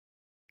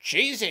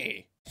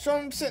cheesy. So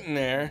I'm sitting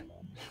there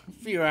a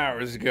few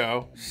hours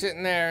ago,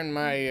 sitting there in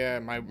my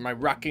my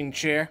rocking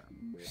chair,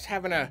 just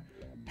having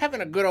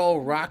a good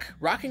old rock.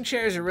 Rocking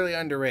chairs are really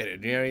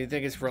underrated. You know, you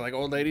think it's for like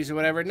old ladies or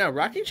whatever. No,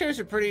 rocking chairs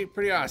are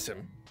pretty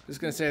awesome.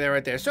 Just gonna say that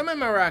right there. So I'm in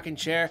my rocking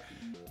chair,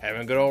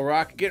 having a good old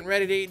rock, getting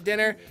ready to eat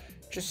dinner.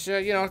 Just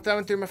you know,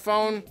 thumbing through my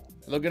phone,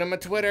 looking at my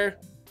Twitter,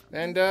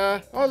 and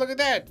oh, look at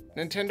that,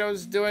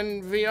 Nintendo's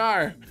doing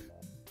VR,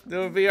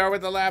 with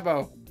the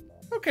Labo.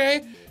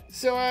 Okay,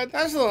 so that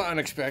was a little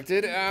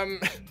unexpected.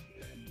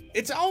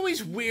 It's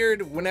always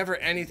weird whenever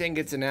anything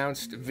gets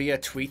announced via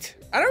tweet.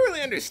 I don't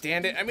really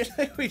understand it. I mean,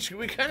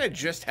 we kind of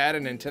just had a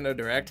Nintendo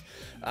Direct.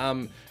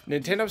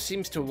 Nintendo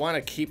seems to want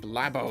to keep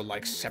Labo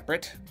like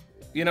separate.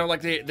 You know,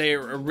 like they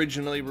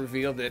originally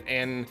revealed it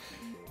in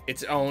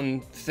its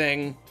own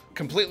thing,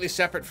 completely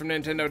separate from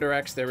Nintendo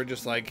Directs. They were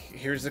just like,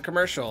 here's the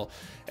commercial.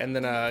 And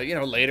then, you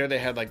know, later they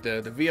had like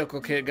the vehicle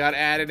kit got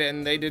added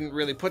and they didn't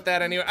really put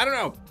that anywhere. I don't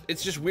know.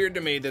 It's just weird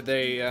to me that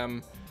they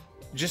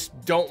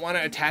just don't want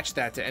to attach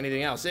that to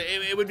anything else.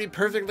 It would be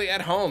perfectly at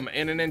home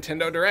in a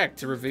Nintendo Direct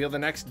to reveal the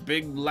next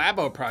big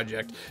Labo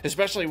project,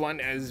 especially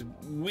one as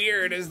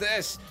weird as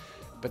this.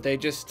 But they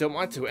just don't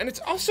want to. And it's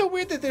also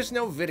weird that there's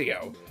no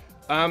video.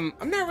 I'm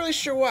not really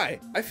sure why.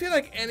 I feel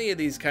like any of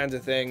these kinds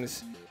of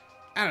things,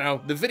 I don't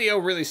know, the video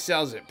really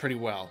sells it pretty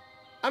well.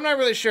 I'm not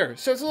really sure.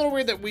 So it's a little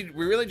weird that we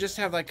really just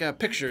have like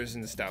pictures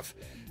and stuff.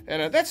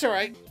 And that's all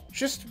right.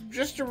 Just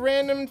a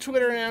random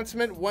Twitter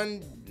announcement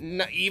one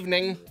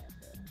evening.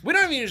 We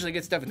don't even usually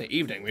get stuff in the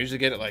evening. We usually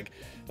get it like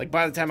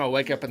by the time I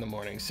wake up in the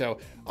morning. So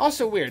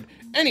also weird.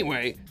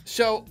 Anyway,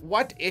 so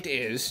what it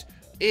is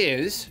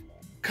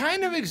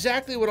kind of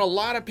exactly what a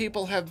lot of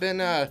people have been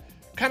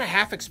kind of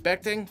half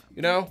expecting,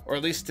 you know, or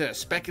at least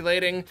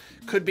speculating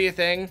could be a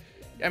thing.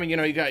 I mean, you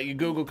know, you got your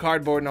Google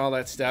Cardboard and all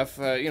that stuff.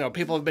 You know,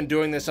 people have been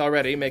doing this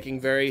already,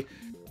 making very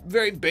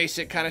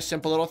basic, kind of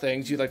simple little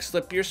things. You like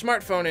slip your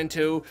smartphone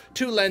into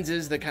two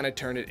lenses that kind of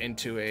turn it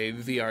into a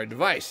VR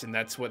device. And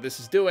that's what this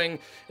is doing,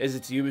 is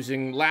it's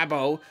using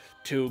Labo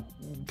to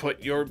put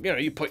your, you know,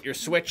 you put your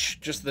Switch,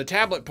 just the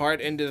tablet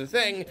part, into the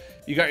thing,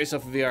 you got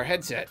yourself a VR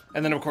headset.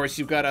 And then of course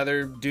you've got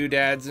other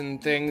doodads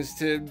and things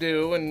to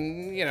do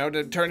and, you know,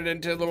 to turn it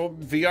into a little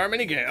VR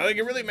minigame. Like,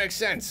 it really makes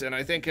sense. And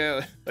I think,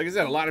 like I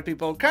said, a lot of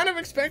people kind of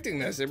expecting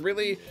this. It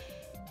really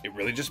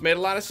just made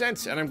a lot of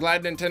sense. And I'm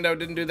glad Nintendo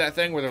didn't do that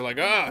thing where they're like,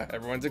 ah, oh,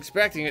 everyone's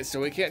expecting it,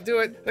 so we can't do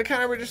it. They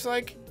kind of were just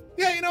like,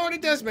 yeah, you know what,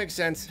 it does make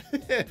sense.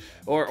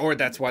 or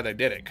that's why they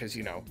did it, because,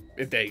 you know,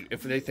 if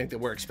they think that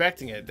we're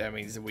expecting it, that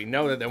means that we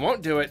know that they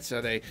won't do it,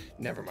 so they,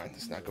 never mind,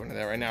 let's not go into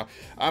that right now.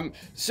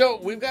 So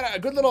we've got a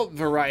good little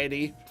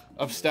variety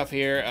of stuff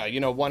here. You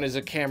know, one is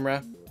a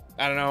camera.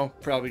 I don't know,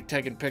 probably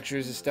taking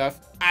pictures of stuff,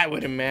 I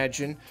would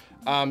imagine.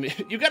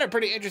 You got a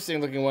pretty interesting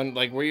looking one,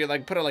 like where you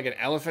like put like an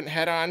elephant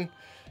head on,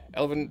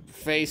 elephant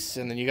face,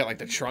 and then you got like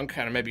the trunk,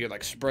 kind of maybe you're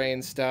like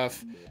spraying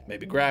stuff,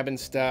 maybe grabbing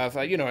stuff.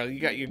 You know, you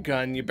got your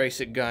gun, your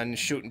basic gun,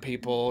 shooting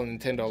people.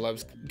 Nintendo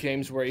loves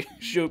games where you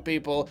shoot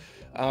people.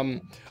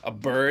 A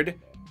bird.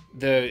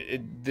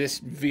 This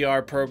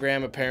VR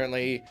program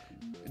apparently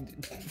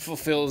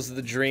fulfills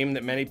the dream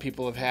that many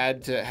people have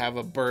had, to have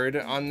a bird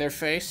on their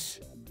face.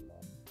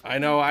 I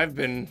know I've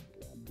been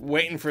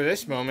waiting for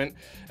this moment.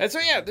 And so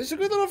yeah, there's a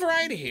good little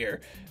variety here.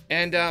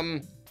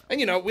 And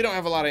you know, we don't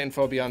have a lot of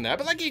info beyond that,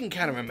 but like you can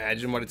kind of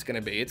imagine what it's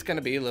gonna be. It's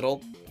gonna be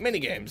little mini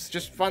games,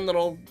 just fun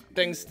little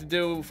things to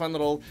do, fun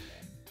little,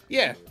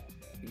 yeah,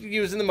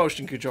 using the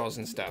motion controls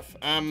and stuff.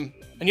 And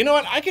you know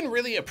what? I can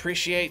really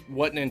appreciate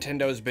what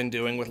Nintendo's been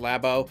doing with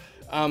Labo.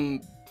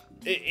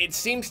 It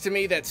seems to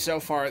me that so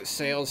far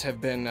sales have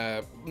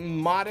been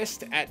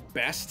modest at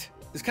best.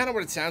 It's kind of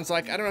what it sounds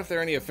like. I don't know if there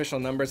are any official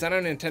numbers. I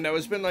know Nintendo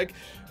has been like,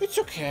 it's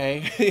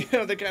okay. You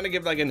know, they kind of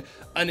give like an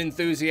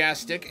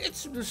unenthusiastic,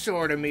 it's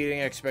sort of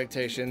meeting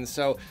expectations.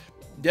 So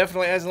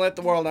definitely hasn't lit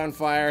the world on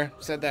fire.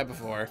 Said that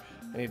before.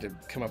 I need to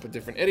come up with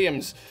different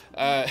idioms.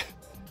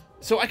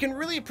 So I can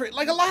really,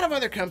 like a lot of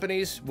other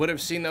companies would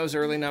have seen those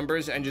early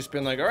numbers and just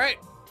been like, all right,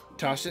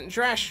 toss it in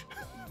trash.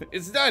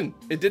 It's done.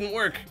 It didn't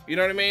work. You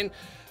know what I mean?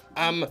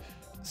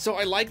 So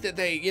I like that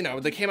they, you know,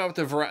 they came out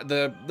with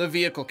the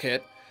vehicle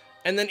kit.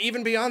 And then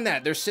even beyond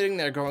that, they're sitting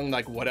there going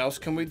like, what else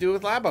can we do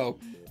with Labo?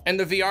 And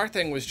the VR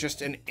thing was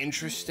just an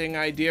interesting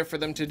idea for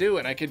them to do.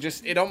 And I could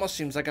just, it almost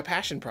seems like a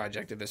passion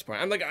project at this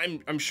point.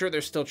 I'm sure they're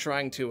still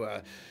trying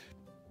to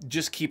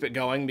just keep it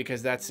going,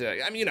 because that's,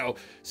 I mean, you know,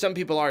 some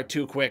people are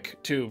too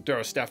quick to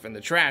throw stuff in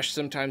the trash.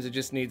 Sometimes it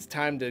just needs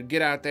time to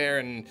get out there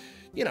and,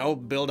 you know,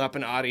 build up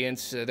an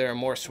audience. There are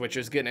more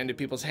switches getting into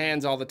people's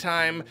hands all the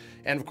time.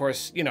 And of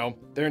course, you know,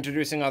 they're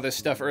introducing all this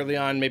stuff early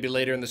on, maybe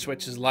later in the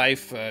Switch's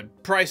life.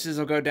 Prices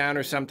will go down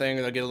or something,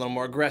 or they'll get a little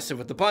more aggressive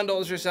with the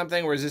bundles or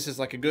something, whereas this is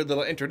like a good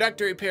little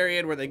introductory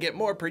period where they get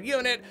more per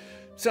unit,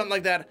 something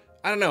like that.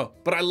 I don't know,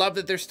 but I love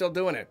that they're still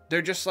doing it.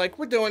 They're just like,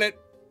 we're doing it.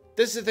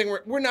 This is the thing,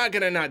 we're not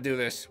gonna not do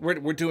this.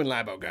 We're doing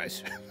Labo,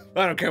 guys.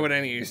 I don't care what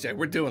any of you say,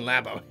 we're doing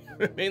Labo.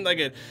 I mean, like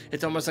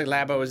it's almost like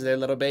Labo is their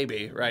little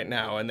baby right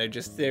now, and they're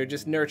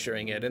just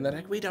nurturing it, and they're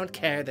like, we don't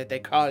care that they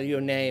call you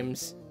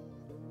names.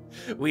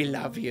 We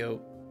love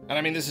you. And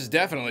I mean, this is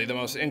definitely the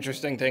most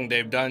interesting thing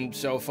they've done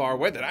so far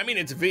with it. I mean,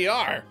 it's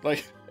VR.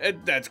 Like,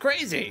 that's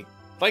crazy.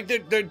 Like,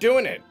 they're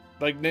doing it.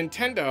 Like,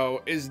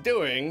 Nintendo is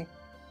doing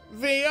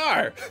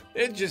VR.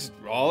 It just,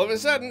 all of a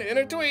sudden, in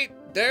a tweet,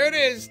 there it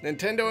is,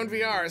 Nintendo and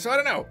VR. So I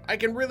don't know, I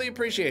can really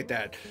appreciate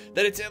that.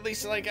 That it's at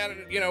least like, I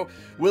don't, you know,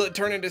 will it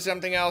turn into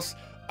something else?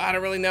 I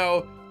don't really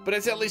know, but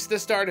it's at least the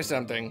start of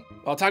something.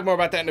 I'll talk more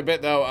about that in a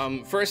bit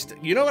though. First,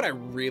 you know what I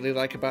really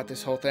like about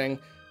this whole thing?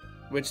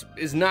 Which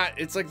is not,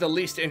 it's like the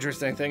least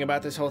interesting thing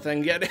about this whole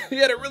thing, yet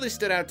it really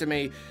stood out to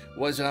me,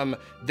 was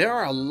there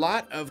are a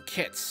lot of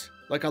kits,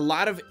 like a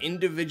lot of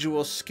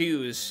individual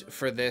SKUs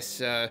for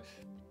this,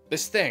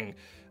 this thing.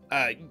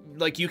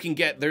 Like you can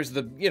get, there's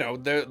the, you know,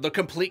 the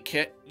complete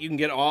kit. You can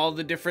get all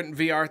the different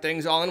VR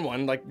things all in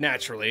one, like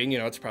naturally, and you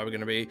know, it's probably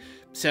gonna be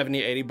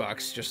 70, 80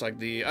 bucks, just like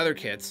the other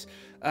kits.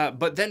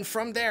 But then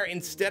from there,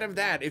 instead of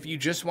that, if you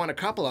just want a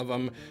couple of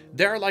them,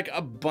 there are like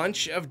a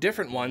bunch of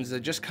different ones that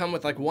just come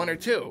with like one or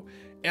two.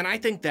 And I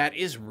think that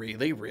is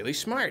really, really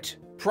smart.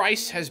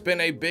 Price has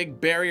been a big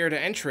barrier to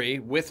entry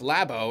with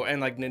Labo, and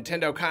like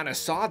Nintendo kind of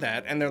saw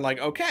that and they're like,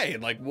 okay,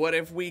 like what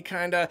if we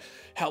kind of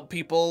help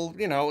people,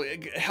 you know,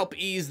 help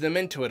ease them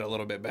into it a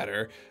little bit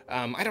better.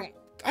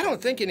 I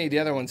don't think any of the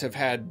other ones have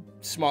had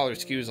smaller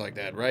SKUs like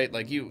that, right?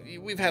 Like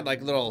we've had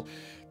like little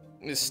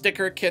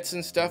sticker kits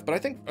and stuff,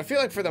 but I feel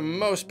like for the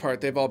most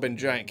part they've all been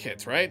giant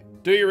kits, right?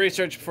 Do your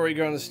research before you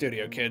go in the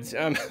studio, kids.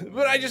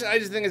 But I just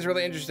think it's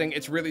really interesting.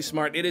 It's really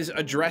smart. It is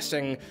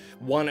addressing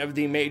one of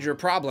the major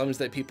problems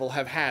that people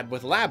have had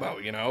with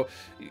Labo. You know,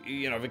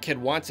 if a kid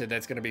wants it,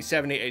 that's going to be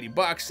 70, 80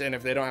 bucks, and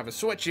if they don't have a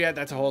Switch yet,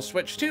 that's a whole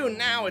Switch too.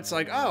 Now it's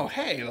like, oh,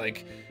 hey,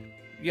 like,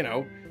 you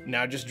know,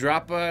 now just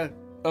drop a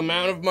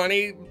amount of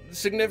money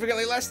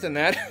significantly less than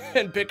that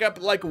and pick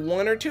up like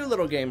one or two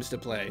little games to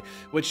play,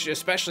 which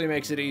especially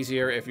makes it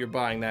easier if you're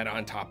buying that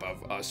on top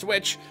of a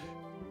Switch.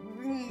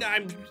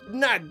 I'm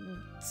not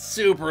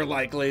super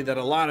likely that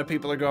a lot of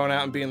people are going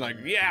out and being like,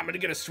 yeah, I'm gonna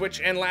get a Switch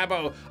and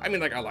Labo. I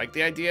mean, like, I like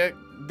the idea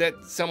that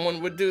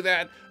someone would do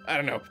that. I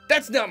don't know.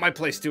 That's not my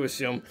place to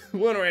assume.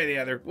 One way or the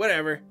other,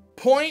 whatever.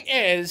 Point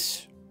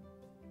is,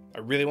 I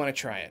really want to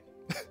try it.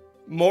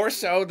 More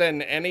so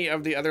than any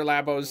of the other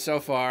Labos so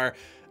far.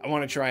 I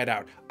want to try it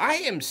out. I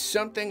am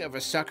something of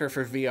a sucker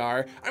for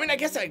VR. I mean, I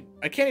guess I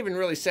can't even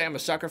really say I'm a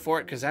sucker for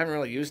it because I haven't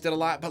really used it a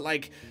lot, but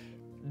like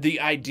the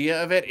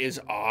idea of it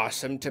is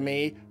awesome to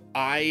me.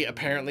 I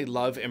apparently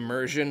love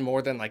immersion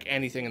more than like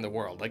anything in the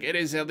world. Like it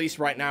is, at least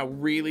right now,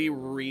 really,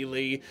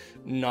 really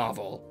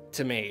novel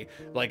to me.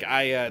 Like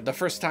the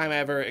first time I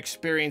ever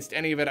experienced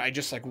any of it, I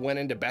just like went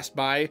into Best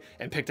Buy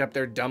and picked up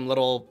their dumb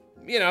little,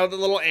 you know, the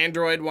little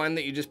Android one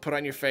that you just put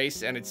on your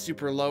face and it's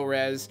super low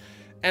res.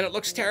 And it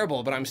looks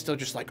terrible, but I'm still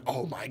just like,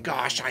 oh my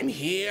gosh, I'm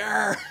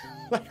here.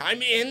 Like,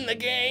 I'm in the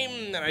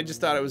game. And I just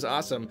thought it was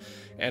awesome.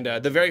 And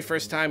the very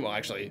first time, well,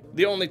 actually,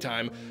 the only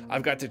time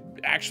I've got to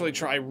actually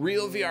try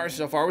real VR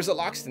so far was at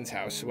Loxton's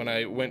house when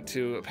I went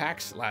to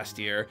PAX last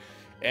year.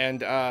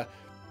 And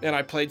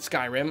I played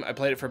Skyrim. I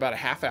played it for about a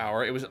half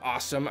hour. It was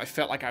awesome. I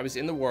felt like I was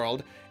in the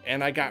world.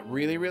 And I got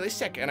really, really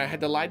sick. And I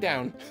had to lie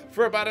down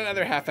for about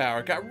another half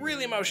hour. Got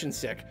really motion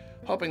sick.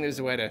 Hoping there's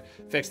a way to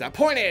fix that.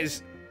 Point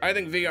is, I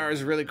think VR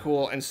is really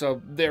cool, and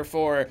so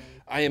therefore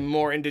I am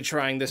more into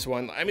trying this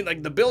one. I mean,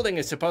 like the building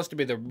is supposed to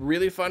be the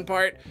really fun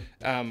part.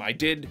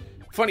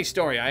 Funny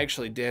story, I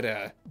actually did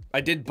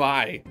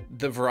buy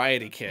the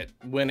Variety Kit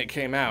when it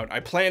came out. I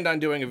planned on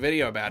doing a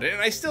video about it,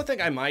 and I still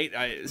think I might.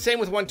 Same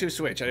with 1-2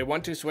 Switch. I did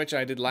 1-2 Switch,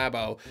 I did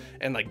Labo,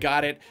 and like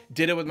got it,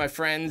 did it with my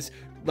friends,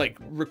 like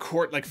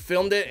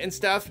filmed it and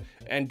stuff,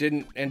 and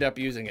didn't end up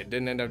using it.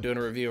 Didn't end up doing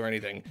a review or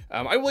anything.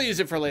 I will use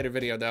it for a later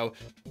video though.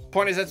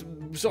 Point is,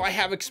 so I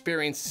have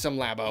experienced some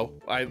Labo.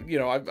 I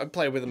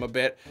played with them a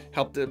bit,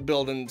 helped to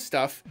build and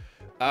stuff.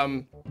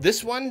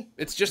 This one,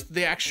 it's just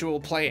the actual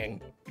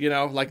playing. You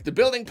know, like the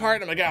building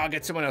part, I'm like, oh, I'll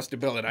get someone else to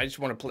build it. I just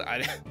want to play.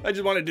 I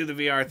just want to do the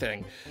VR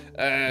thing.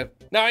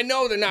 Now I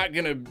know they're not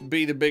gonna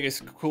be the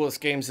biggest, coolest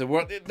games in the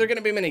world. They're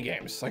gonna be mini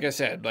games, like I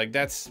said. Like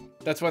that's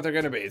what they're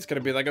gonna be. It's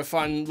gonna be like a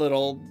fun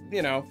little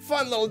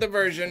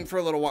diversion for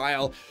a little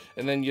while,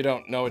 and then you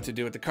don't know what to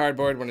do with the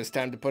cardboard when it's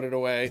time to put it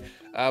away.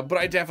 But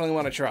I definitely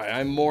want to try.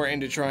 I'm more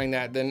into trying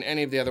that than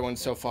any of the other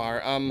ones so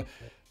far.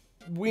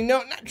 We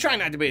know, try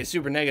not to be a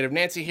super negative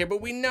Nancy here,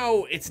 but we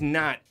know it's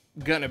not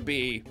gonna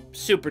be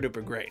super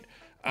duper great.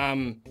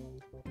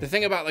 The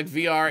thing about like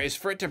VR is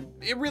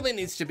it really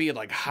needs to be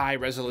like high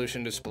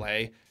resolution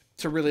display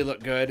to really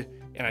look good.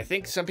 And I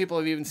think some people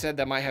have even said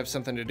that might have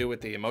something to do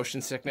with the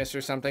motion sickness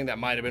or something. That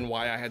might have been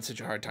why I had such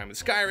a hard time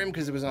with Skyrim,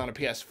 because it was on a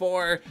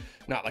PS4,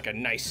 not like a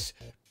nice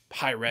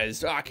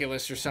high-res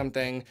Oculus or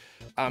something.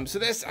 So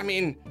this, I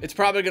mean, it's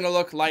probably gonna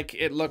look like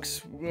it looks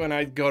when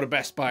I go to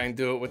Best Buy and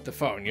do it with the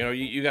phone. You know,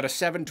 you got a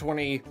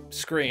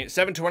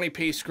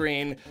 720p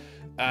screen,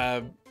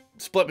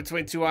 split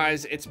between two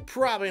eyes, it's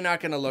probably not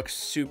going to look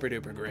super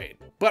duper great.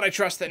 But I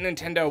trust that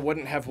Nintendo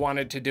wouldn't have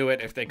wanted to do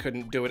it if they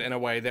couldn't do it in a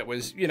way that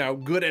was, you know,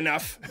 good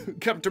enough,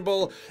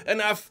 comfortable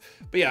enough.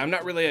 But yeah, I'm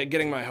not really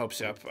getting my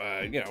hopes up,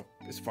 you know,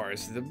 as far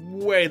as the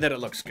way that it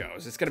looks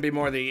goes. It's going to be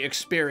more the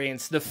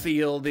experience, the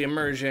feel, the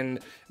immersion,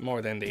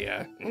 more than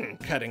the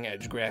cutting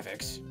edge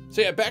graphics.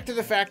 So yeah, back to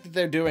the fact that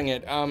they're doing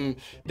it.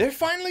 They're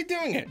finally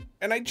doing it.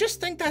 And I just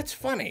think that's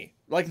funny.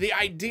 Like, the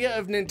idea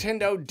of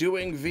Nintendo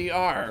doing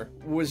VR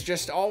was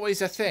just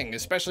always a thing,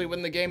 especially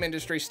when the game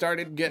industry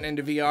started getting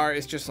into VR.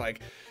 It's just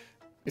like,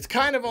 it's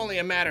kind of only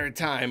a matter of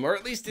time, or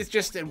at least it's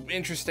just an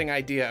interesting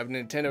idea of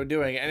Nintendo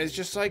doing it. And it's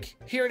just like,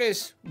 here it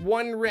is.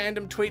 One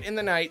random tweet in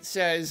the night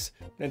says,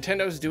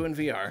 Nintendo's doing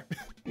VR.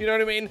 You know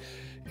what I mean?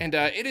 And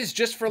it is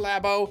just for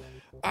Labo.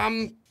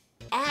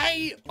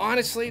 I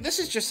honestly, this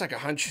is just like a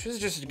hunch. This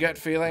is just a gut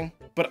feeling.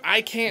 But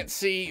I can't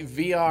see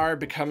VR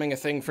becoming a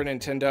thing for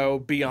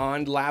Nintendo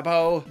beyond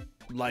Labo,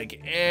 like,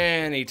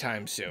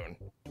 anytime soon.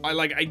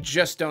 I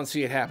just don't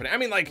see it happening. I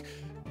mean, like,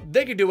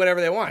 they could do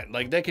whatever they want.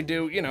 Like, they could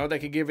do, you know, they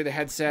could give you the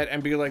headset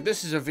and be like,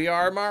 this is a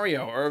VR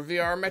Mario or a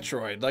VR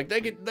Metroid. Like,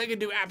 they could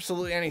do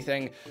absolutely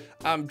anything.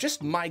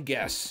 Just my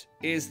guess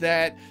is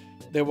that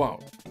they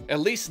won't.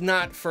 At least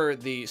not for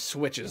the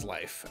Switch's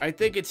life. I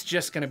think it's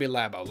just gonna be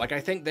Labo. Like, I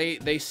think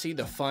they see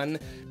the fun,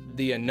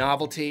 the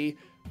novelty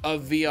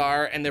of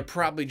VR, and they're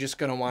probably just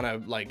gonna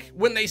wanna, like,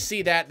 when they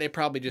see that, they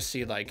probably just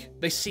see, like,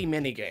 they see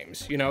mini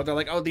games, you know? They're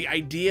like, oh, the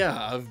idea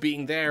of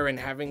being there and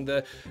having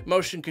the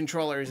motion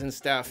controllers and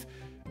stuff.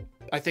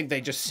 I think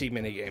they just see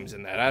mini games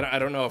in that. I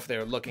don't know if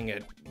they're looking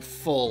at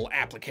full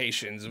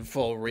applications and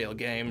full real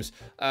games.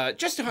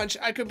 Just a hunch,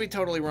 I could be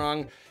totally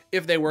wrong.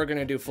 If they were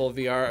gonna do full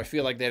VR, I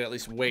feel like they'd at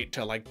least wait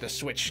till like the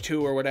Switch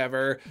 2 or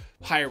whatever,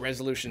 higher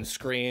resolution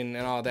screen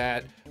and all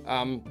that. But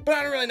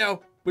I don't really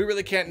know. We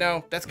really can't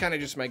know. That's kind of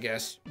just my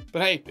guess.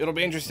 But hey, it'll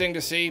be interesting to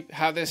see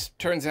how this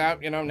turns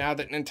out, you know, now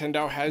that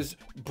Nintendo has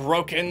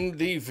broken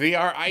the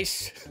VR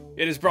ice.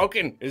 It is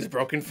broken. It is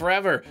broken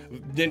forever.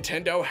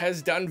 Nintendo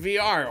has done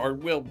VR, or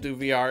will do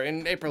VR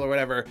in April or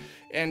whatever.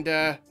 And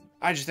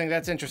I just think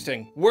that's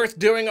interesting. Worth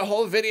doing a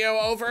whole video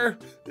over,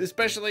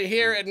 especially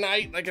here at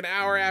night, like an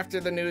hour after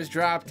the news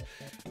dropped.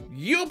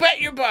 You bet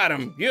your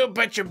bottom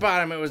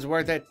it was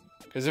worth it.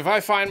 Because if I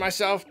find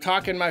myself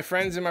talking my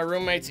friends and my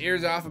roommates'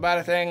 ears off about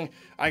a thing,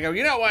 I go,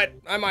 you know what?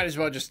 I might as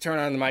well just turn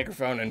on the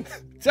microphone and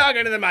talk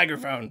into the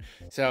microphone.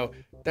 So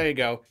there you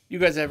go. You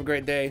guys have a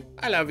great day.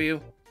 I love you.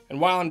 And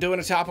while I'm doing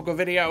a topical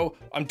video,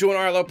 I'm doing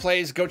Arlo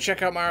Plays. Go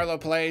check out my Arlo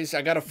Plays.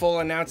 I got a full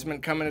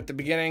announcement coming at the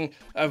beginning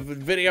of the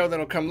video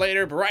that'll come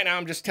later. But right now,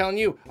 I'm just telling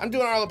you, I'm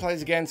doing Arlo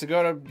Plays again. So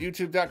go to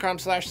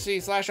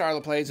youtube.com/c/Arlo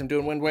Plays. I'm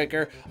doing Wind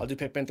Waker. I'll do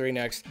Pikmin 3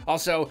 next.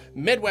 Also,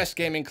 Midwest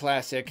Gaming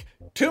Classic,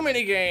 2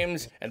 mini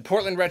games, and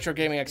Portland Retro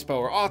Gaming Expo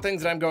are all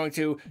things that I'm going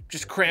to.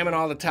 Just cramming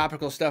all the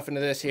topical stuff into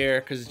this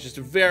here because it's just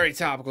a very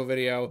topical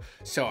video.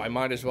 So I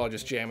might as well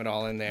just jam it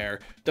all in there.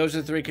 Those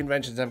are the 3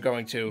 conventions I'm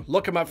going to.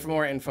 Look them up for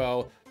more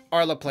info.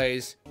 Arlo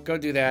Plays. Go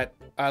do that.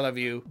 I love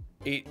you.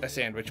 Eat a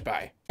sandwich.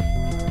 Bye.